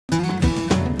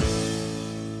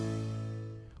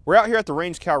We're out here at the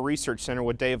Range Cow Research Center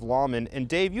with Dave Lalman, and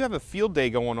Dave, you have a field day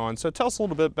going on, so tell us a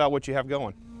little bit about what you have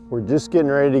going. We're just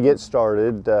getting ready to get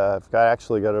started.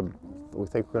 We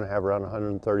think we're going to have around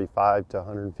 135 to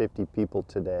 150 people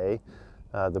today.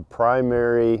 The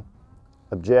primary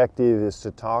objective is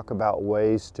to talk about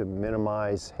ways to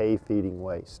minimize hay feeding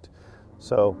waste.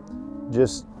 So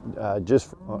just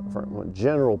from a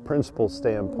general principle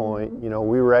standpoint,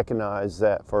 we recognize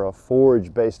that for a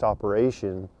forage-based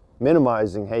operation,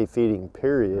 minimizing hay feeding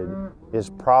period is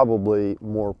probably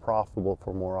more profitable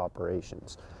for more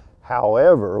operations.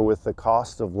 However, with the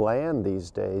cost of land these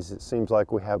days, it seems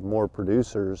like we have more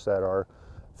producers that are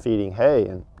feeding hay,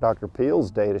 and Dr.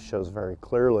 Peel's data shows very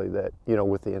clearly that,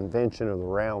 with the invention of the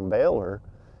round baler,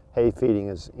 hay feeding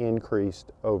has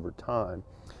increased over time.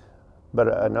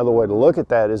 But another way to look at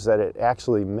that is that it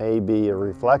actually may be a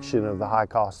reflection of the high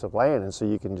cost of land, and so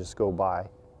you can just go buy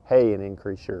hay and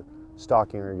increase your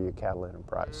stocking or your cattle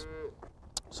enterprise.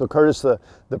 So Curtis, the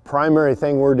primary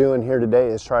thing we're doing here today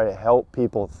is try to help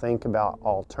people think about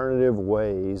alternative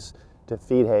ways to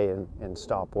feed hay and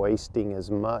stop wasting as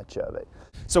much of it.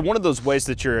 So one of those ways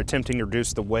that you're attempting to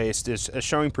reduce the waste is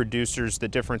showing producers the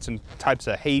difference in types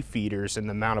of hay feeders and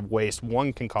the amount of waste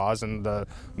one can cause and the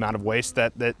amount of waste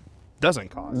that doesn't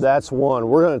cause. That's one.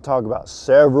 We're going to talk about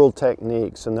several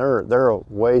techniques, and there are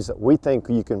ways that we think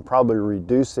you can probably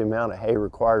reduce the amount of hay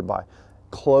required by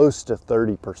close to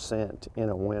 30% in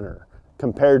a winter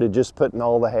compared to just putting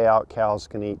all the hay out cows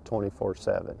can eat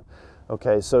 24/7.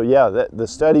 Okay, so yeah, the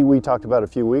study we talked about a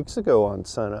few weeks ago on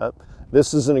sunup,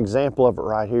 this is an example of it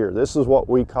right here. This is what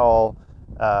we call,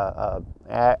 I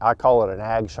call it an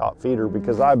ag shop feeder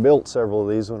because I built several of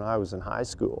these when I was in high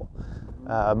school.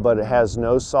 But it has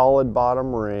no solid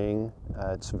bottom ring.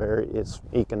 It's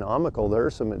economical. There are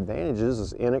some advantages.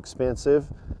 It's inexpensive.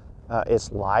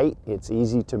 It's light. It's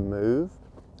easy to move.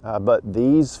 But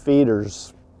these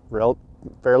feeders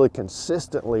fairly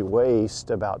consistently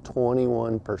waste about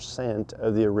 21%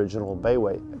 of the original bale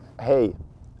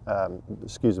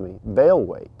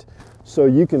weight. So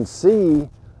you can see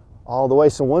all the way.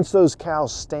 So once those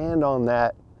cows stand on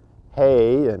that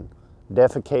hay and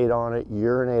defecate on it,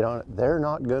 urinate on it, they're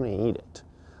not going to eat it.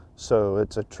 So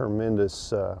it's a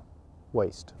tremendous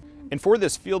waste. And for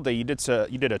this field day, you did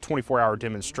a 24-hour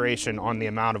demonstration on the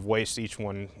amount of waste each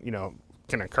one,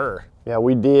 can occur. Yeah,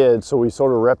 we did. So we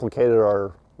sort of replicated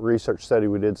our research study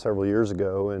we did several years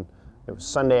ago, and it was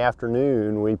Sunday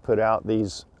afternoon. We put out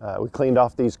these, we cleaned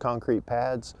off these concrete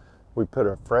pads. We put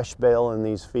a fresh bale in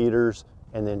these feeders,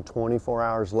 and then 24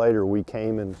 hours later, we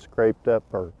came and scraped up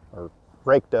or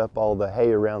raked up all the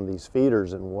hay around these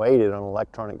feeders and weighed it on an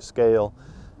electronic scale.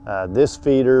 This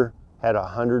feeder had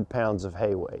 100 pounds of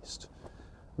hay waste.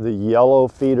 The yellow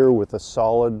feeder with a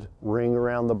solid ring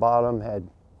around the bottom had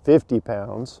 50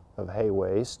 pounds of hay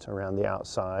waste around the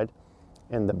outside.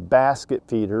 And the basket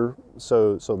feeder,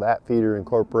 so that feeder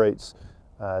incorporates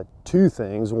two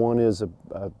things. One is a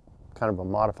kind of a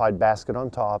modified basket on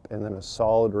top and then a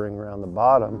solid ring around the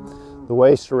bottom. The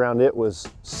waste around it was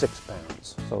 6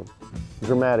 pounds. So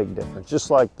dramatic difference,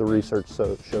 just like the research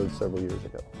showed several years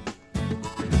ago.